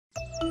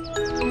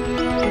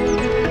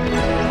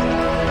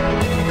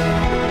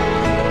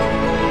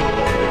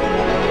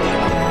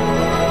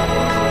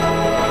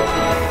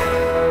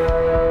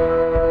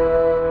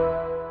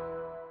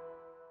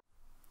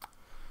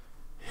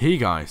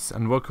guys,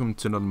 and welcome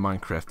to another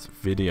Minecraft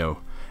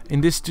video.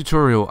 In this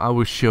tutorial I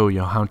will show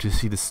you how to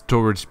see the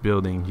storage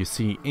building you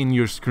see in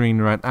your screen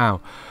right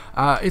now.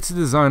 It's a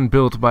design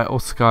built by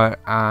Oscar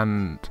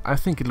and I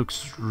think it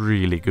looks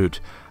really good.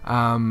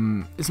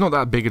 It's not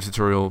that big a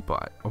tutorial,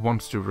 but I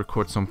wanted to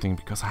record something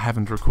because I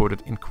haven't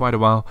recorded in quite a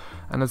while,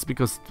 and that's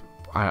because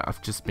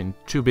I've just been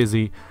too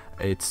busy.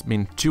 It's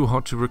been too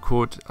hot to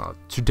record.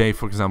 Today,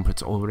 for example,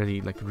 it's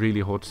already like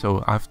really hot,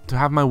 so I have to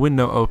have my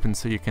window open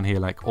so you can hear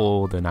like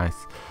all the nice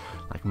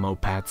like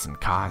mopeds and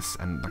cars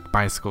and like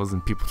bicycles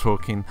and people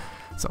talking.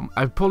 So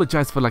I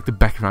apologize for like the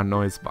background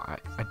noise, but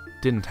I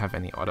didn't have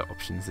any other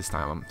options this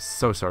time. I'm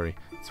so sorry.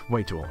 It's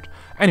way too hot.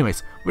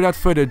 Anyways, without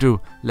further ado,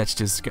 let's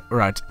just get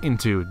right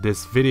into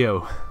this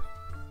video.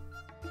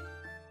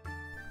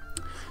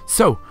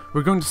 So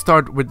we're going to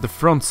start with the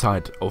front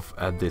side of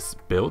this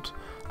build.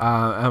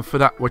 And for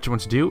that, what you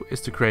want to do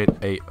is to create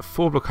a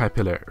 4-block high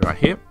pillar right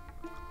here.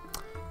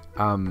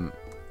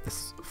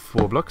 This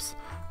 4 blocks.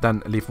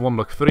 Then leave 1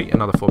 block free,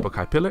 another 4-block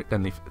high pillar.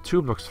 Then leave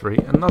 2 blocks free,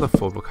 another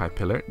 4-block high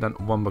pillar. Then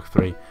 1 block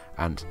free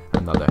and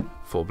another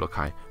 4-block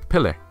high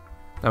pillar.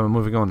 Then we're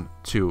moving on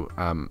to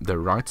the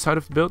right side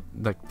of the build.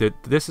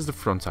 This is the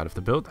front side of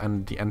the build,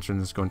 and the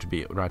entrance is going to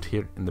be right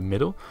here in the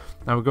middle.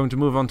 Now we're going to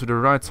move on to the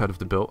right side of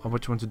the build, and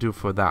what you want to do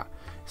for that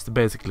is to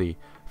basically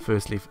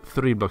first leave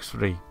 3 blocks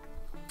free.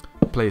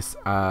 Place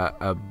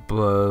a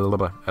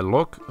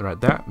log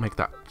right there, make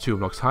that 2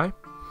 blocks high.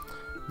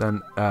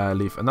 Then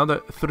leave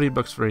another 3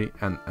 blocks free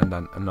and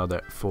then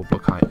another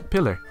 4-block high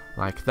pillar,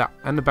 like that.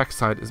 And the back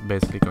side is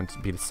basically going to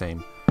be the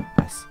same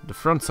as the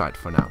front side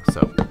for now.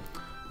 So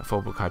a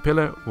 4-block high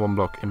pillar, 1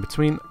 block in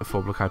between, a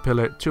 4-block high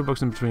pillar, 2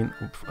 blocks in between,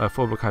 a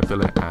 4-block high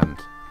pillar and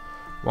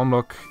 1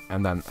 block,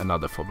 and then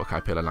another 4-block high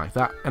pillar like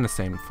that. And the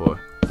same for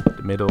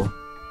the middle.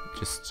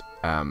 Just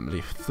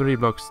leave 3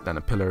 blocks, then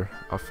a pillar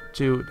of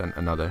 2, then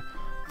another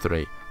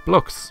 3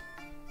 blocks.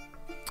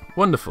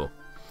 Wonderful.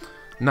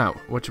 Now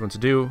what you want to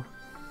do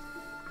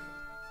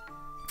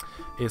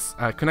is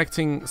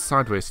connecting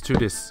sideways to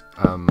this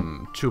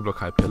 2-block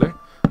high pillar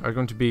are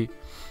going to be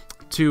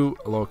 2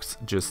 logs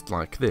just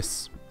like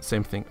this.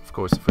 Same thing of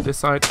course for this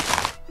side,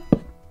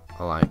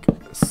 like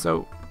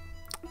so.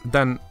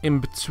 Then in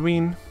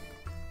between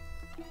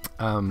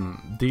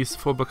these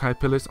 4-block high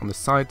pillars on the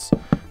sides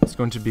is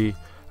going to be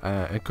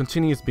a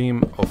continuous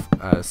beam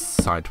of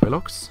side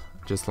logs,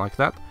 just like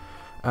that.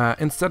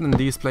 Instead, in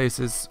these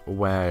places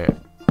where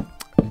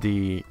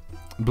the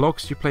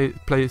blocks you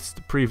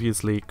placed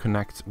previously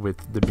connect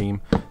with the beam,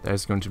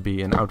 there's going to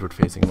be an outward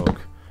facing log,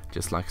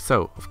 just like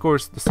so. Of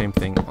course, the same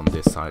thing on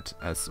this side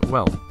as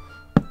well.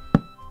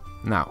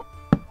 Now,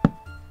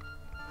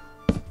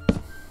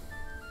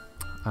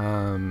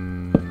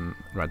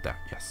 right there,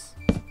 yes.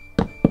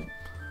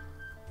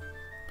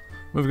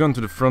 Moving on to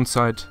the front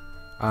side.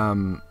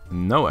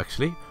 No,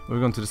 actually,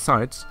 moving on to the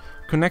sides.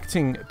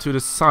 Connecting to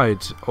the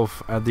side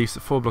of these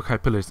 4-block high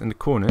pillars in the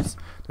corners,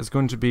 there's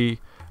going to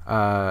be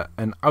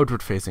an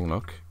outward facing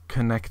log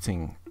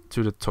connecting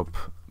to the top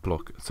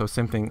block. So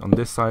same thing on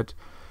this side,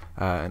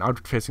 an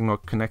outward facing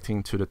log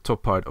connecting to the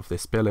top part of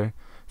this pillar.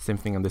 Same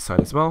thing on this side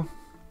as well,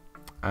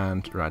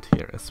 and right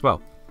here as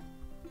well.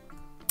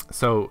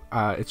 So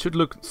it should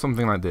look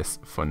something like this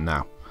for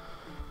now.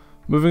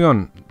 Moving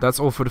on, that's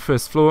all for the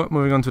first floor.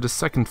 Moving on to the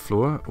second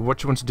floor,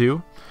 what you want to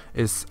do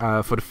is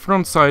for the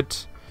front side,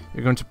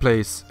 you're going to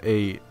place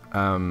a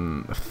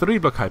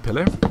 3-block high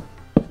pillar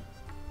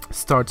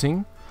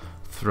starting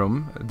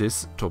from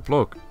this top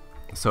block.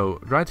 So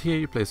right here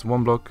you place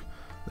 1 block,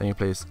 then you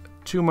place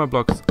 2 more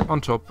blocks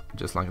on top,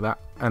 just like that,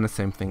 and the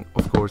same thing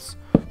of course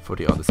for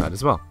the other side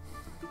as well.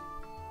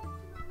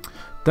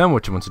 Then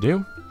what you want to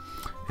do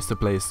is to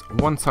place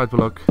 1 side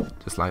block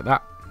just like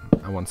that,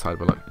 and 1 side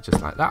block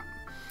just like that.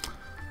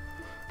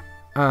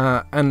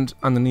 And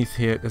underneath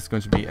here there's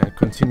going to be a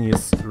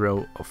continuous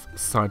row of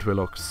side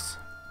blocks,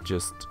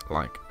 just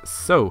like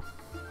so.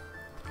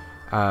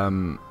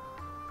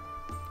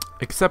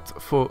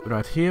 Except for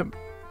right here.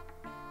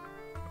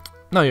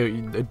 No,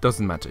 it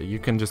doesn't matter. You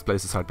can just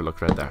place a side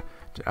block right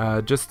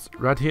there. Just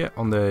right here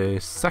on the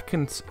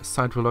second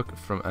side block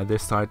from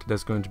this side,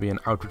 there's going to be an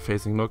outward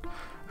facing log,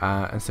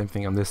 and same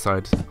thing on this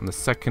side. On the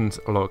second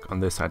log on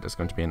this side, there's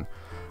going to be an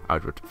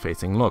outward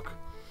facing log.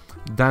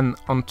 Then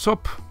on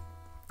top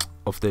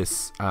of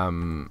this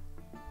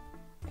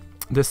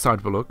this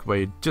side block where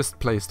you just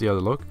place the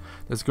other log,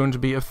 there's going to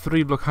be a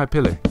 3-block high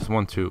pillar. It's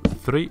 1, 2,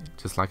 3,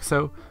 just like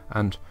so,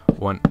 and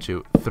 1,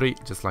 2, 3,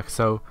 just like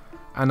so.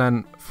 And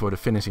then for the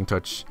finishing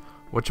touch,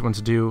 what you want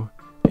to do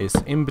is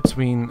in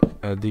between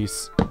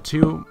these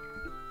 2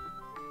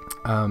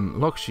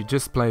 logs you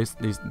just placed,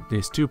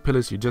 these 2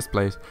 pillars you just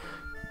placed,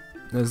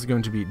 there's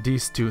going to be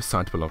these 2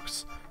 side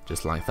blocks,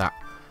 just like that.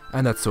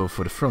 And that's all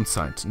for the front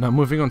side. Now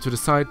moving on to the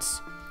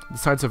sides. The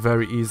sides are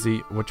very easy.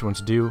 What you want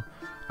to do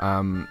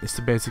is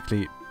to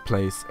basically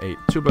place a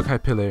 2-block high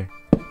pillar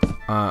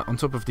on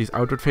top of these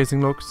outward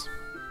facing logs.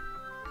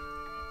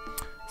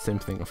 Same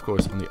thing of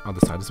course on the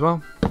other side as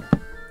well.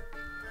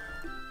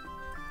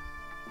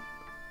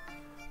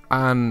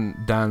 And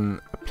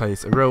then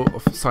place a row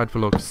of side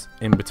blocks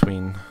in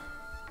between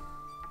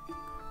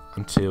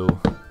until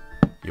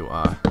you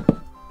are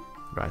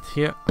right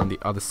here on the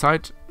other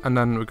side, and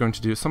then we're going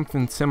to do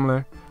something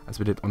similar as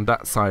we did on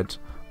that side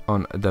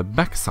on the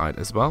back side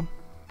as well.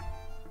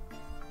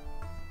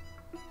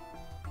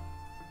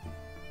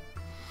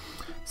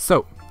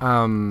 So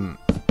for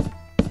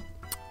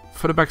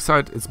the back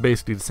side, it's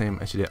basically the same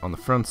as you did on the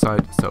front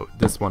side. So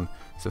this one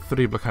is a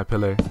 3 block high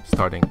pillar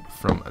starting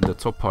from the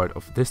top part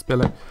of this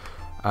pillar.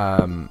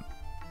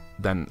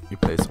 Then you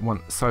place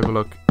one side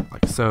block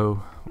like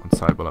so, one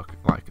side block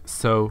like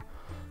so,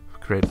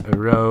 create a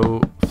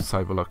row of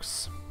side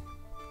blocks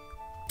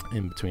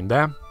in between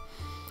there,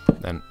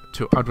 then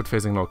 2 outward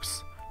facing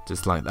logs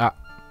just like that,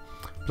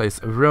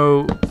 place a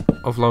row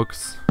of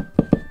logs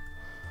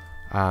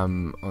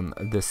on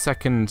the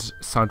second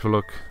side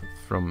block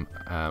from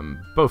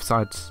both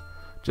sides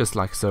just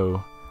like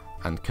so,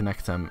 and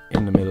connect them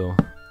in the middle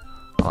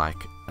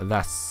like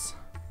this.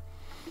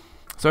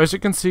 So as you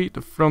can see, the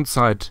front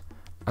side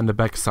and the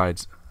back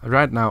side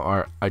right now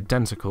are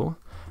identical.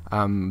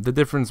 The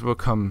difference will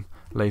come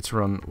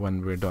later on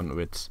when we're done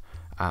with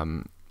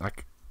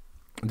like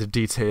the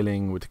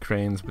detailing with the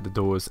cranes, with the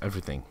doors,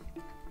 everything.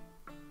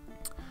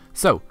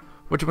 So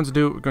what you want to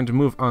do, we're going to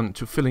move on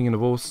to filling in the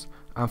walls,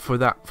 and for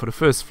that, for the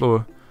first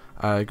floor,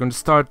 you're going to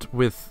start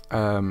with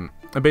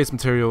a base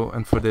material,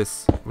 and for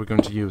this we're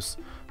going to use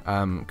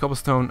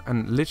cobblestone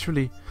and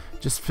literally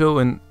just fill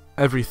in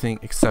everything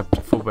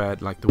except for where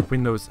like the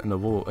windows and the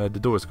wall, the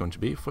door is going to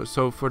be.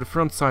 So for the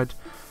front side,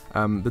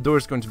 the door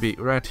is going to be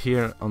right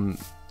here on.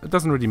 It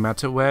doesn't really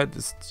matter where,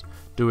 just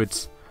do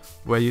it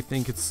where you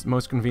think it's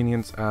most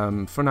convenient.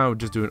 For now,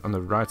 just do it on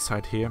the right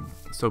side here.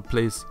 So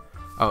place,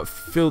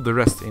 fill the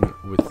rest in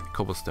with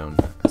cobblestone.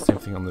 Same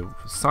thing on the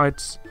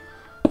sides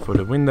for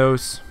the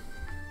windows.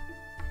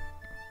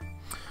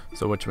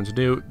 So what you want to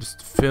do,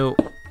 just fill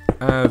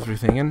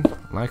everything in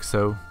like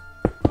so.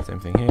 Same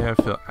thing here,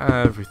 fill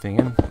everything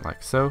in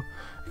like so,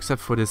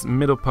 except for this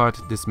middle part.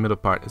 This middle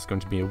part is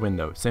going to be a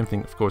window. Same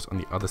thing, of course, on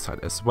the other side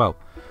as well.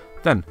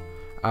 Then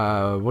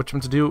what you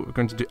want to do, we're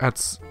going to do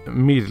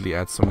immediately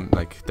add some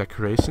like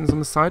decorations on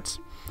the sides.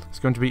 It's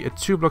going to be a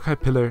 2 block high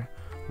pillar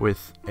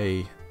with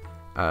a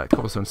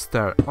cobblestone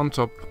stair on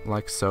top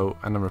like so,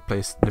 and then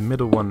replace the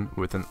middle one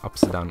with an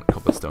upside down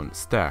cobblestone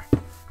stair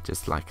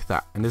just like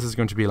that. And this is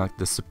going to be like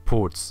the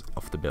supports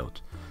of the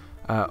build.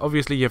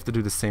 Obviously you have to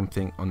do the same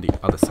thing on the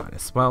other side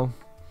as well.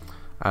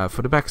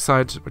 For the back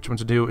side, what you want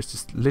to do is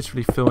just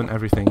literally fill in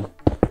everything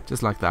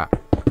just like that.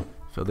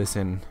 Fill this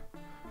in,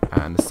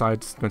 and the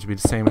side is going to be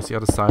the same as the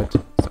other side,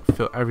 so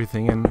fill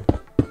everything in.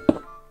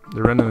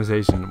 The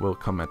randomization will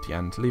come at the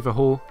end. Leave a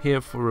hole here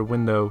for a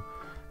window,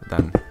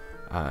 then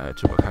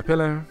 2 block high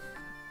pillar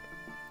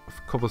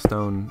of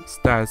cobblestone,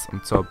 stairs on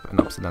top, and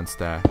upside down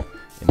stair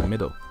in the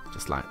middle,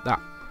 just like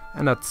that.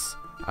 And that's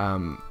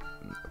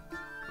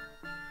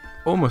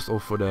almost all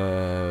for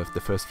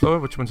the first floor.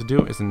 What you want to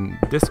do is in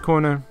this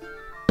corner,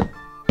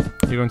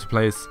 you're going to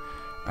place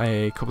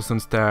a cobblestone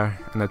stair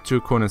and at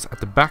 2 corners at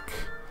the back,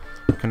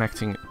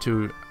 connecting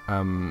to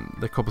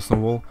the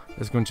cobblestone wall.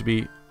 There's going to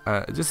be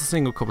just a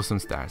single cobblestone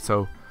stair.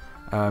 So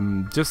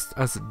just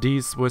as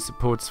these were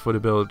supports for the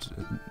build,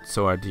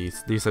 so are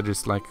these. These are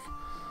just like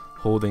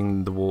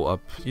holding the wall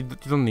up. You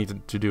don't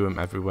need to do them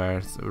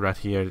everywhere. So right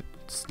here,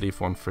 just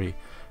leave one free.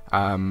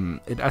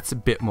 It adds a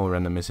bit more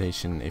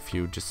randomization if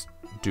you just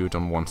do it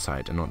on one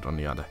side and not on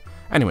the other.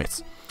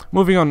 Anyways,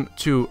 moving on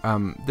to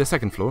the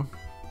second floor,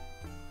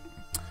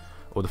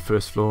 or the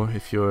first floor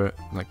if you're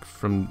like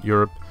from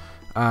Europe.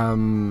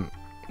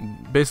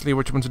 Basically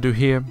what you want to do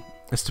here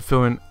is to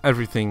fill in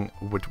everything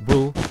with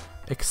wool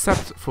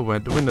except for where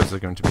the windows are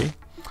going to be,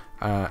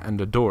 and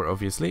the door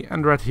obviously.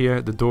 And right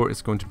here the door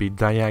is going to be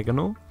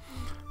diagonal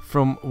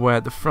from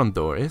where the front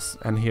door is,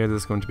 and here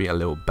there's going to be a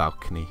little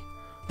balcony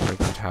where we're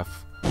going to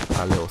have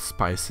little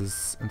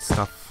spices and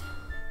stuff.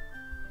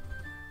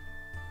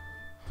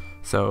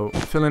 So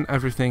fill in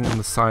everything on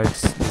the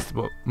sides. This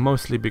will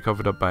mostly be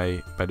covered up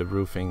by the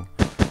roofing,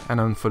 and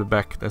then for the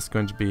back there's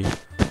going to be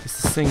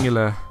just a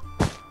singular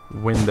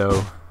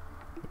window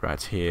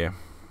right here,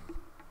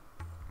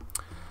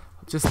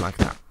 just like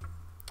that.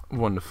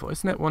 Wonderful,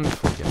 isn't it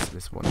wonderful? Yes, it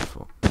is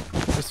wonderful.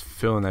 Just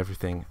fill in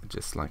everything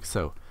just like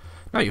so.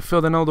 Now you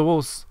filled in all the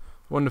walls.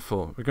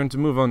 Wonderful. We're going to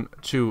move on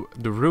to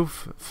the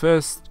roof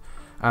first.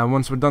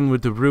 Once we're done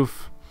with the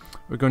roof,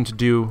 we're going to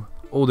do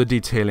all the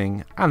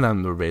detailing, and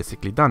then we're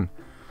basically done.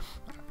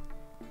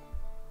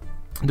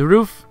 The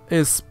roof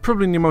is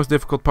probably the most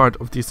difficult part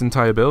of this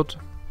entire build,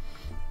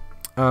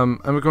 and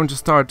we're going to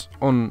start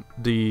on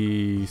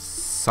the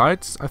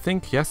sides, I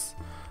think, yes.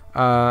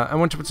 And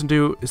what you want to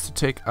do is to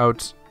take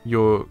out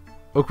your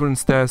oak wooden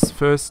stairs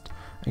first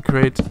and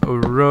create a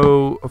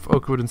row of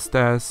oak wooden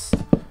stairs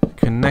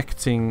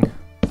connecting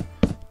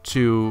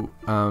to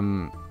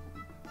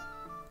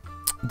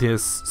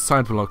this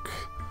side block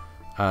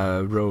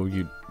row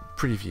you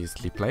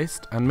previously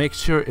placed, and make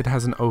sure it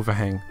has an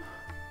overhang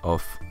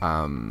of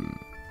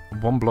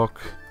 1 block,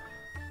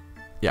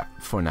 yeah,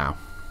 for now.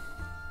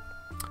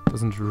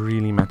 Doesn't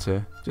really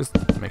matter. Just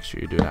make sure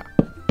you do that.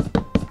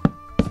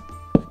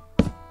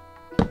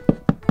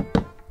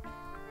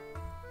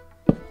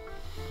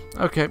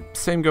 Okay,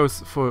 same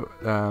goes for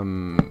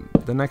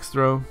the next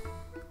row.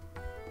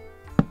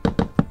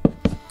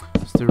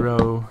 Just a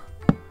row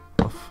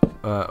of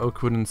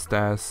oak wooden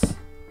stairs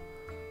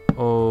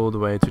all the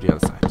way to the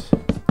other side.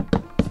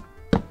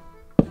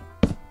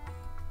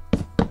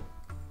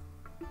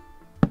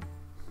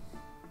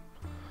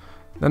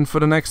 Then for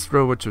the next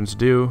row, what you want to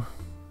do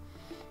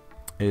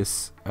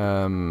is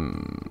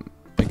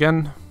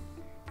again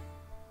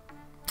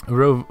a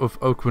row of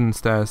oak wooden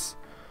stairs,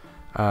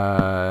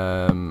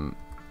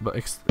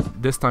 but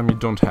this time you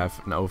don't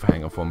have an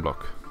overhang of 1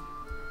 block.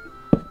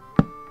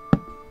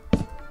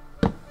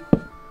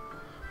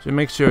 So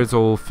make sure it's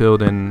all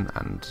filled in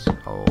and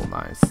all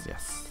nice.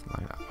 Yes,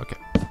 like that. Okay.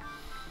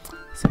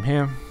 Same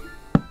here.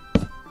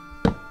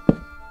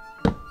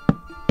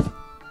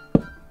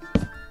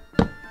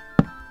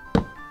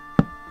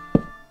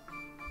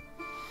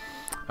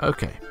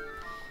 Okay.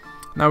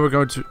 Now we're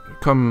going to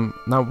come.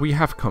 Now we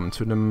have come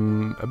to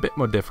the a bit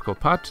more difficult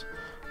part.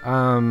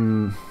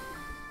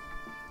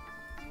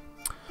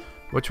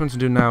 What you want to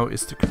do now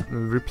is to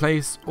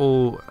replace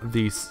all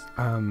these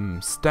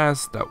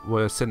stairs that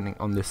were sitting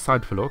on this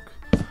side block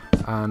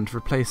and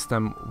replace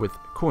them with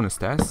corner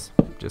stairs,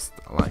 just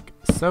like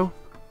so.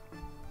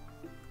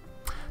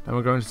 Then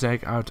we're going to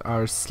take out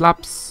our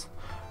slabs,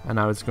 and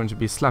now it's going to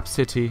be Slab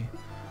City,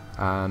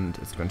 and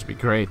it's going to be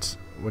great.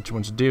 What you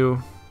want to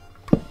do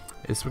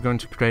is we're going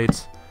to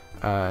create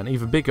an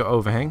even bigger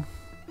overhang,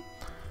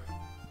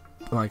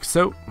 like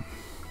so,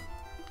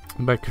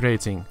 by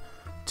creating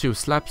 2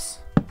 slabs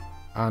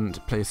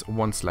and place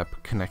 1 slab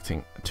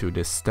connecting to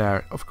this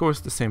stair. Of course,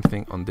 the same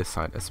thing on this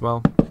side as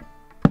well,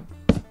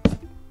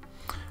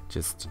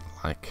 just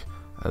like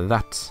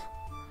that.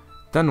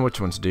 Then what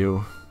you want to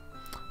do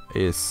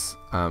is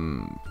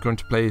going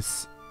to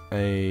place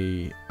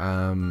a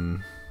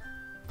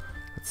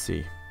let's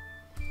see.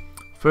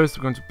 First,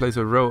 we're going to place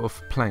a row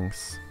of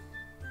planks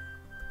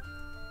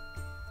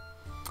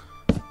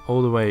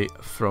all the way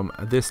from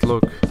this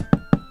log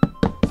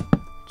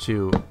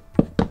to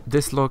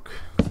this log,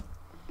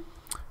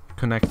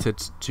 connected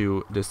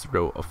to this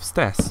row of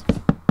stairs.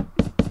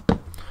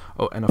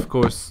 Oh, and of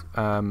course,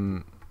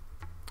 on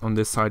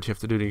this side you have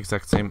to do the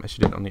exact same as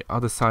you did on the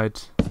other side,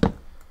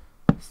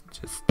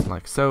 just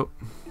like so.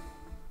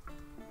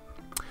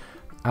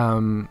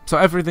 So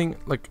everything,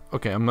 like,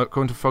 okay, I'm not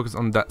going to focus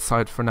on that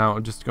side for now.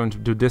 I'm just going to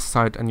do this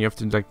side, and you have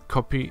to like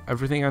copy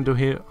everything I do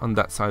here on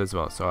that side as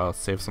well. So I'll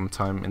save some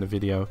time in the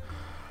video,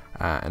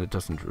 and it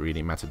doesn't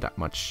really matter that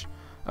much.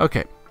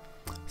 Okay,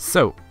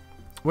 so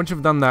once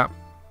you've done that,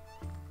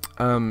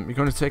 you're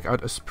going to take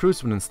out a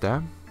spruce wooden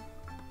stair.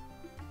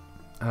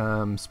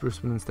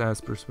 Spruce wooden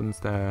stairs,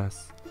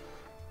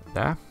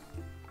 there.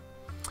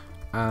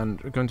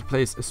 And we're going to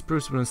place a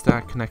spruce wooden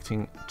stair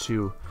connecting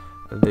to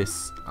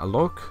this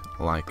log,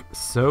 like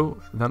so.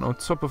 Then on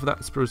top of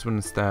that spruce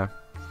wooden stair,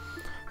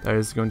 there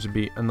is going to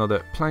be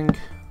another plank.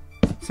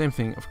 Same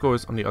thing, of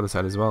course, on the other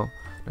side as well.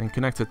 Then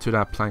connected to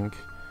that plank,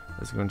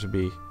 there's going to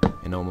be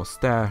a normal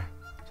stair,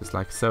 just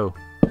like so.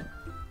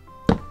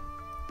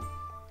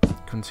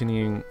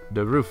 Continuing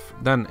the roof.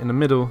 Then in the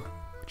middle,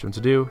 what you want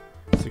to do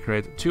is to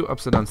create 2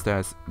 upside down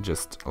stairs,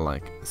 just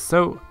like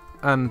so,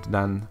 and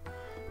then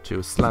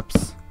 2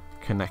 slabs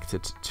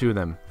connected to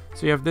them.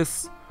 So you have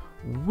this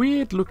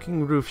weird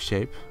looking roof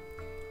shape,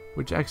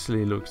 which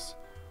actually looks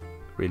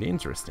really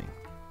interesting.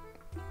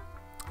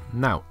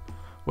 Now,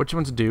 what you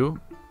want to do,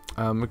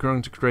 we're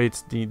going to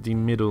create the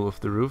middle of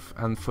the roof,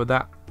 and for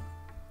that,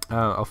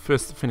 I'll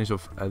first finish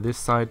off this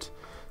side.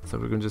 So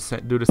we're going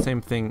to do the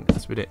same thing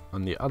as we did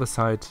on the other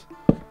side.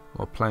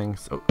 More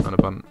planks. Oh, not a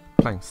button.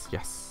 Planks,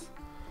 yes.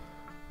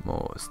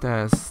 More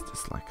stairs,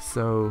 just like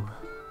so.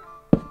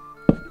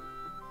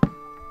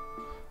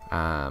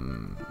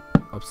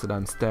 Upside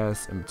down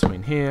stairs in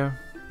between here,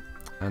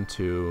 and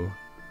 2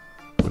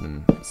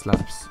 wooden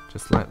slabs,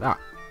 just like that.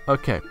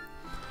 Okay.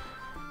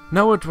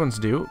 Now what we want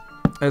to do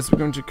is we're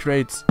going to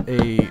create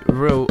a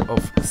row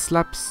of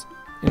slabs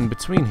in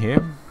between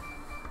here.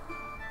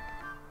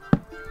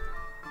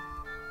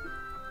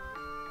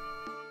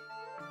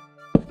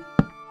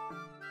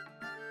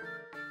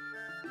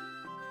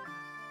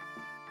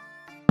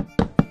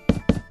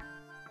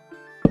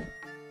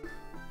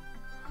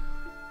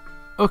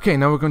 Okay,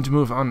 now we're going to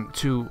move on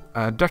to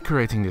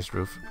decorating this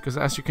roof, because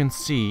as you can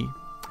see,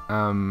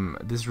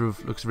 this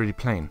roof looks really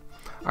plain.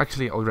 I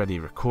actually already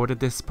recorded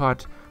this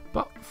part,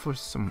 but for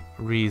some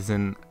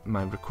reason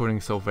my recording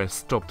software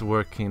stopped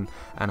working,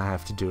 and I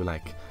have to do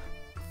like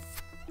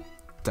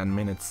 10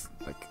 minutes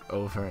like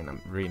over, and I'm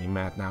really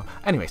mad now.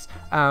 Anyways,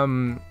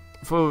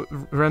 for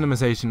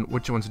randomization,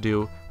 what you want to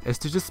do is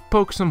to just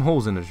poke some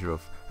holes in this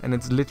roof, and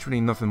it's literally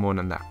nothing more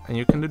than that. And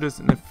you can do this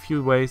in a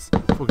few ways.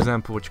 For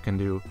example, what you can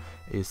do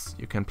is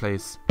you can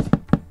place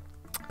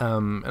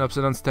an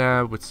upside down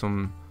stair with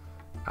some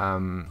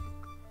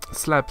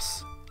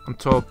slabs on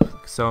top,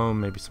 like so,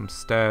 maybe some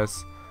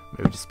stairs,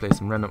 maybe just place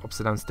some random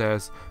upside down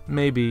stairs,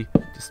 maybe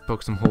just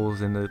poke some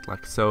holes in it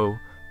like so,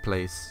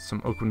 place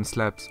some oak wooden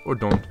slabs, or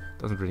don't,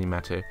 doesn't really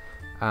matter.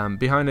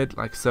 Behind it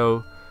like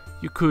so.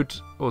 You could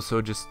also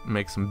just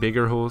make some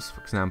bigger holes,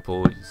 for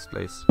example, you just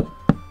place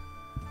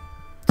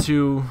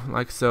 2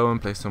 like so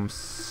and place some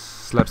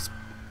slabs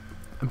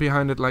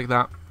behind it like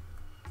that.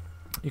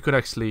 You could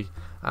actually,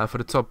 for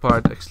the top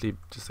part, actually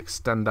just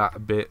extend that a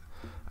bit,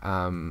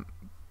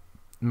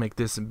 make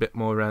this a bit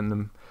more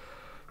random.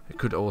 You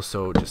could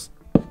also just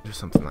do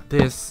something like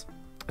this.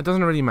 It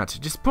doesn't really matter,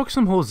 just poke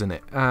some holes in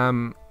it,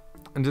 and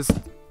just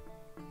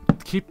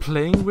keep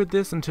playing with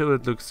this until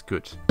it looks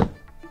good.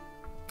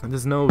 And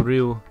there's no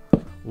real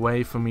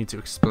way for me to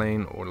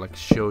explain or like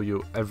show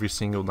you every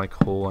single like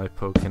hole I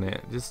poke in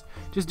it. Just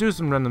do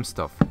some random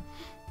stuff.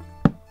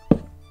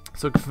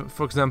 So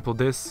for example,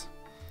 this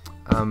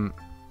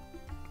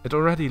it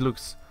already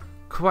looks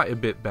quite a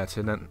bit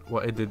better than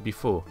what it did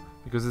before,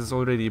 because it's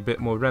already a bit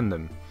more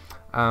random.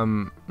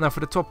 Now for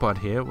the top part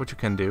here, what you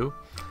can do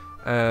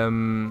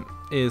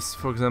is,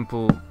 for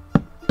example,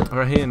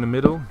 right here in the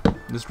middle,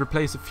 just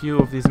replace a few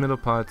of these middle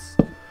parts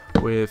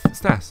with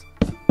stairs.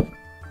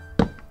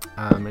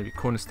 Maybe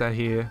corner stair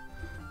here,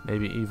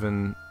 maybe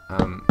even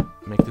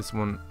make this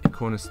one a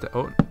corner stair.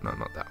 Oh, no,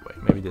 not that way,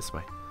 maybe this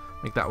way.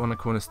 Make that one a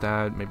corner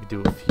stair, maybe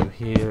do a few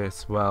here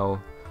as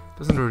well.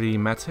 Doesn't really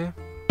matter,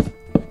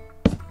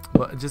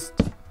 but just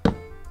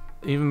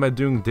even by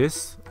doing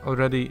this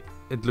already,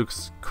 it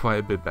looks quite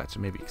a bit better.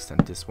 Maybe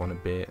extend this one a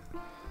bit.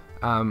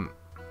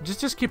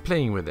 Just keep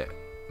playing with it.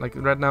 Like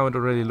right now, it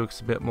already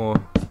looks a bit more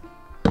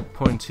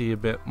pointy, a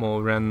bit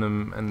more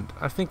random, and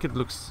I think it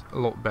looks a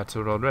lot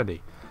better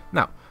already.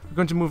 Now, we're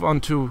going to move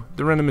on to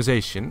the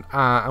randomization.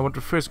 And what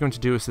we're first going to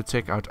do is to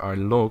take out our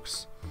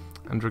logs,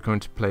 and we're going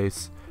to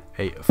place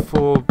a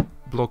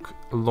 4-block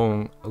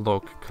long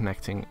log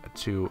connecting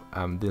to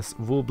this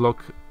wool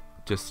block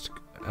just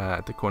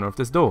at the corner of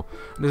this door.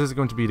 And this is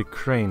going to be the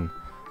crane.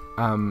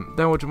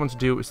 Then what we want to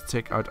do is to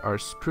take out our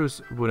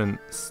spruce wooden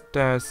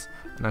stairs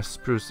and our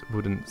spruce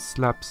wooden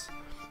slabs,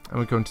 and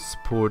we're going to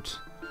support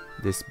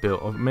this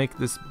build, or make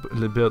this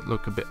build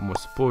look a bit more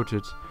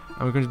supported.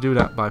 And we're going to do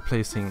that by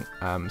placing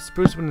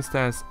spruce wooden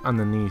stairs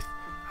underneath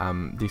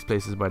these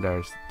places where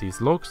there's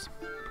these logs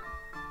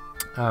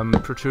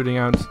protruding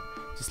out,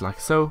 just like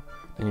so.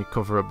 Then you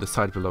cover up the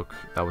side block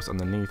that was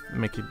underneath,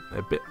 make it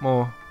a bit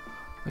more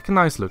like a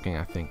nice looking,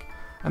 I think.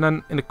 And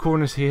then in the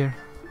corners here,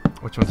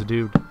 what you want to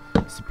do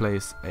is to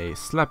place a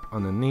slab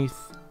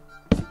underneath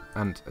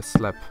and a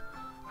slab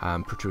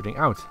protruding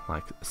out,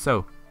 like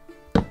so.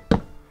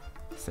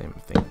 Same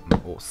thing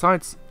on all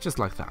sides, just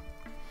like that.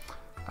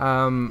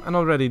 And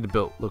already the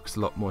build looks a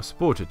lot more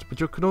supported.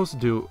 But you could also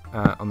do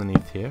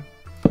underneath here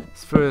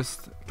is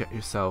first get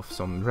yourself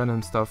some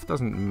random stuff,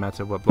 doesn't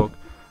matter what block,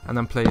 and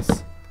then place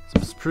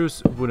some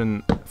spruce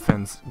wooden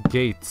fence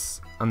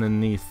gates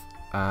underneath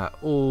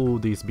all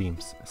these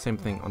beams. Same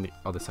thing on the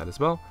other side as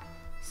well.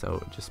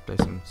 So just place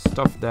some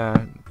stuff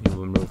there, you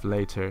will move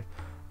later,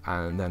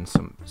 and then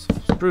some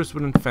spruce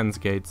wooden fence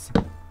gates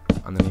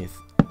underneath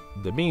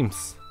the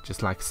beams,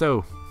 just like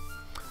so.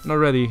 And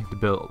already the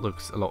build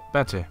looks a lot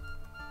better.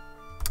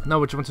 Now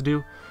what you want to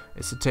do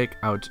is to take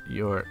out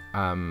your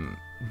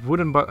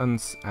wooden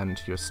buttons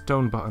and your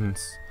stone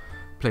buttons.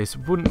 Place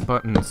wooden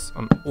buttons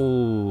on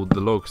all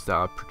the logs that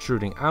are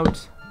protruding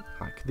out,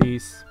 like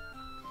these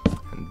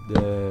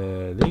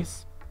and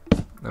these,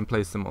 and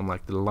place them on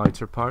like the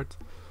lighter part,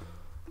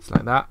 just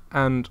like that,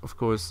 and of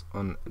course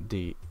on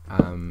the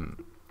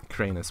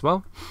crane as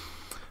well.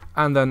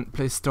 And then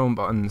place stone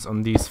buttons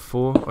on these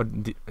 4, or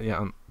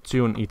on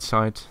 2 on each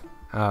side,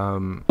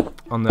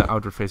 on the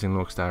outward facing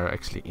logs that are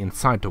actually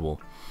inside the wall.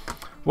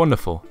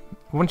 Wonderful.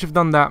 Once you've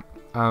done that,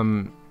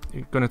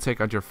 you're going to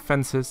take out your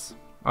fences,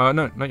 no,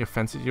 not your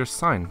fences, your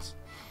signs,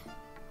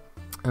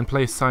 and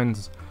place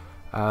signs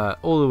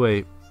all the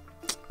way,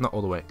 not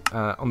all the way,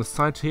 on the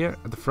side here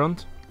at the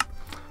front,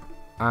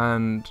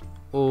 and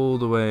all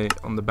the way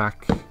on the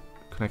back,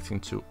 connecting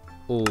to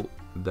all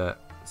the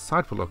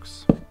side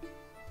blocks,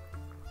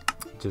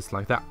 just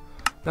like that.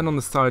 Then on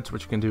the sides,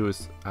 what you can do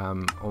is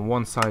on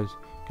one side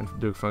you can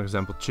do, for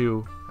example,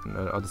 2, and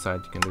on the other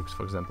side you can do,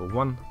 for example,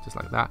 1, just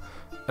like that.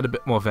 Add a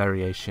bit more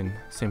variation.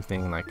 Same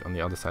thing like on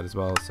the other side as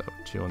well, so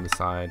 2 on the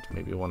side,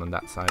 maybe 1 on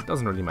that side,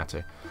 doesn't really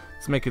matter.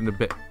 Let's make it a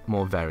bit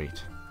more varied.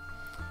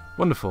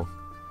 Wonderful.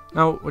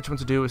 Now what you want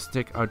to do is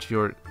take out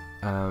your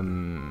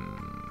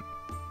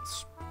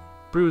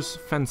spruce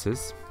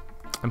fences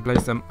and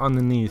place them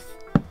underneath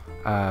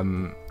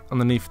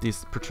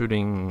these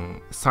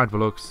protruding side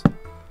blocks,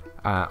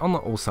 on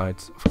all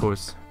sides, of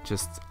course,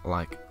 just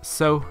like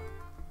so.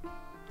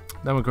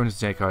 Then we're going to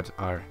take out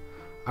our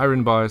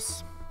iron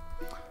bars,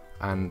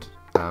 and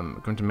we're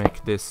going to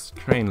make this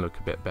crane look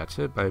a bit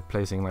better by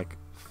placing like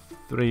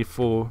 3,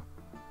 4,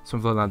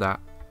 something like that,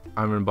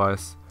 iron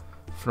bars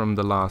from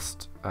the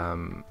last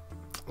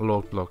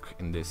log block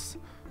in this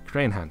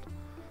crane hand.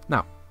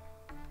 Now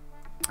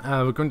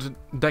we're going to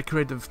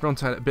decorate the front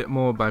side a bit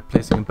more by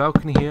placing a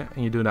balcony here,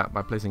 and you do that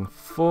by placing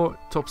 4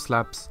 top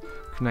slabs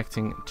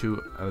connecting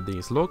to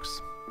these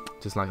logs,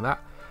 just like that.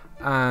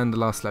 And the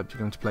last slab you're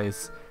going to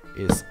place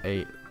is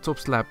a top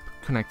slab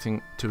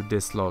connecting to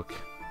this log,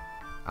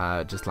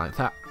 just like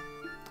that.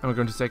 And we're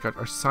going to take out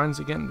our signs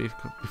again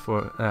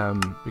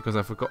because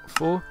I forgot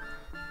 4.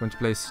 I'm going to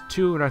place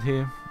 2 right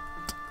here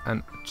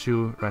and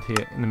 2 right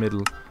here in the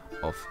middle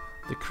of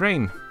the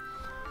crane,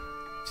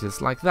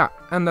 just like that.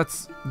 And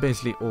that's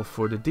basically all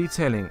for the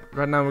detailing.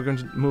 Right now we're going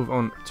to move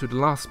on to the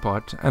last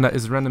part, and that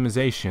is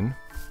randomization.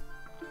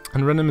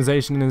 And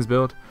randomization in this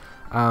build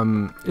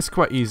is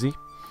quite easy.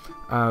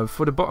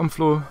 For the bottom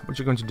floor, what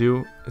you're going to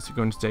do is you're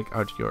going to take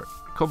out your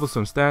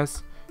cobblestone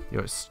stairs,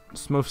 your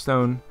smooth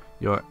stone,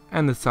 your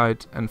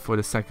andesite, and for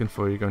the second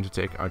floor you're going to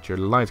take out your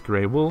light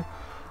grey wool.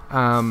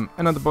 And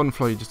on the bottom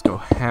floor you just go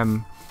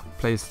ham,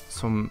 place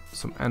some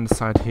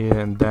andesite here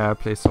and there,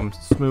 place some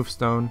smooth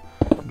stone,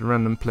 the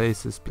random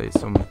places, place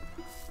some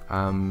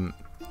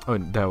oh,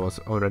 there was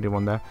already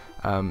one there,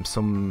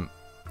 some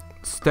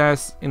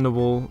stairs in the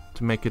wall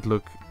to make it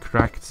look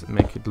cracked,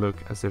 make it look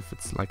as if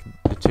it's like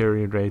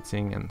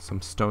deteriorating, and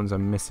some stones are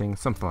missing,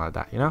 something like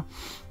that, you know.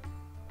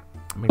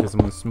 Maybe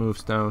some smooth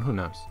stone, who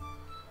knows.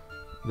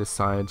 This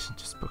side,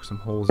 just poke some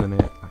holes in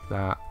it, like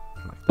that,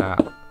 like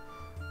that.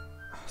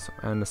 So,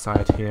 and the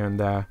side here and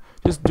there.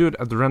 Just do it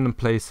at the random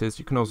places.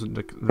 You can also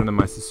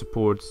randomize the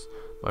supports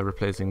by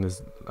replacing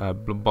this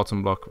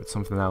bottom block with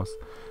something else.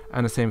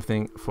 And the same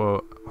thing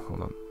for,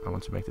 hold on, I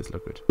want to make this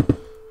look good.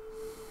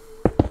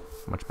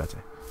 Much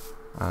better.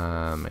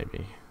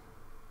 Maybe.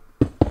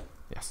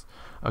 Yes.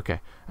 Okay.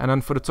 And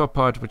then for the top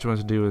part, what you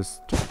want to do is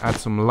to add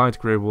some light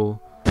grey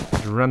wool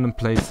at random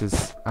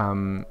places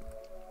in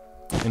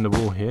the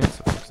wall here.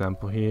 So for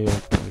example here,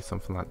 maybe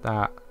something like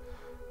that.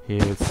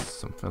 Here it's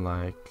something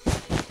like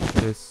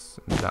this,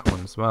 and that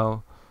one as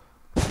well.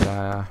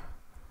 There.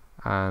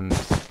 And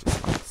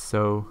just like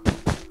so.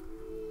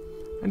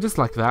 And just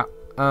like that.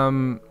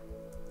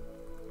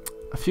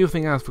 A few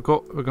things I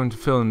forgot. We're going to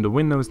fill in the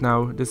windows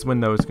now. This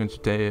window is going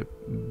to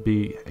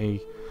be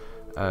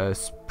a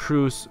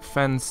spruce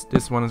fence.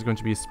 This one is going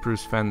to be a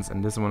spruce fence,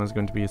 and this one is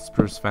going to be a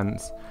spruce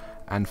fence.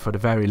 And for the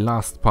very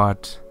last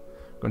part,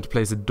 I'm going to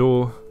place a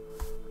door,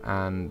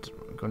 and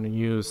we're going to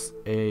use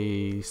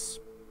a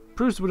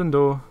spruce wooden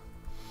door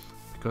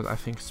because I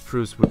think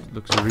spruce wood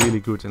looks really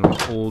good in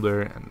like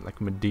older and like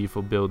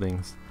medieval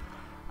buildings.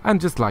 And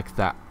just like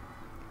that,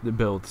 the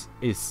build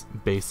is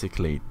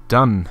basically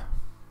done.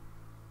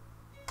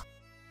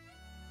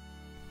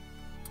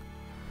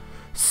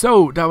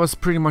 So that was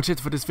pretty much it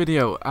for this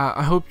video.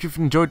 I hope you've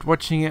enjoyed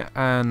watching it,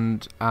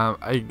 and I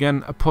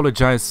again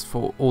apologize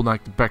for all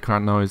like the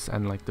background noise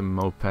and like the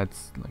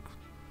mopeds,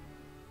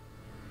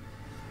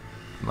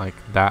 like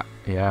that.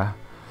 Yeah,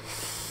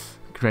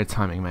 great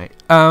timing, mate.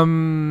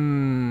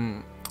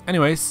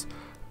 Anyways,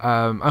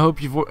 I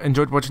hope you've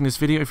enjoyed watching this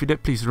video. If you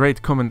did, please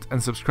rate, comment,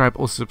 and subscribe.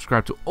 Also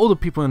subscribe to all the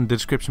people in the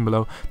description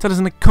below. Tell us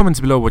in the comments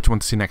below what you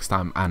want to see next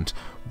time, and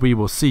we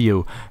will see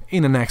you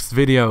in the next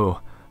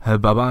video. Bye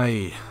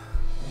bye.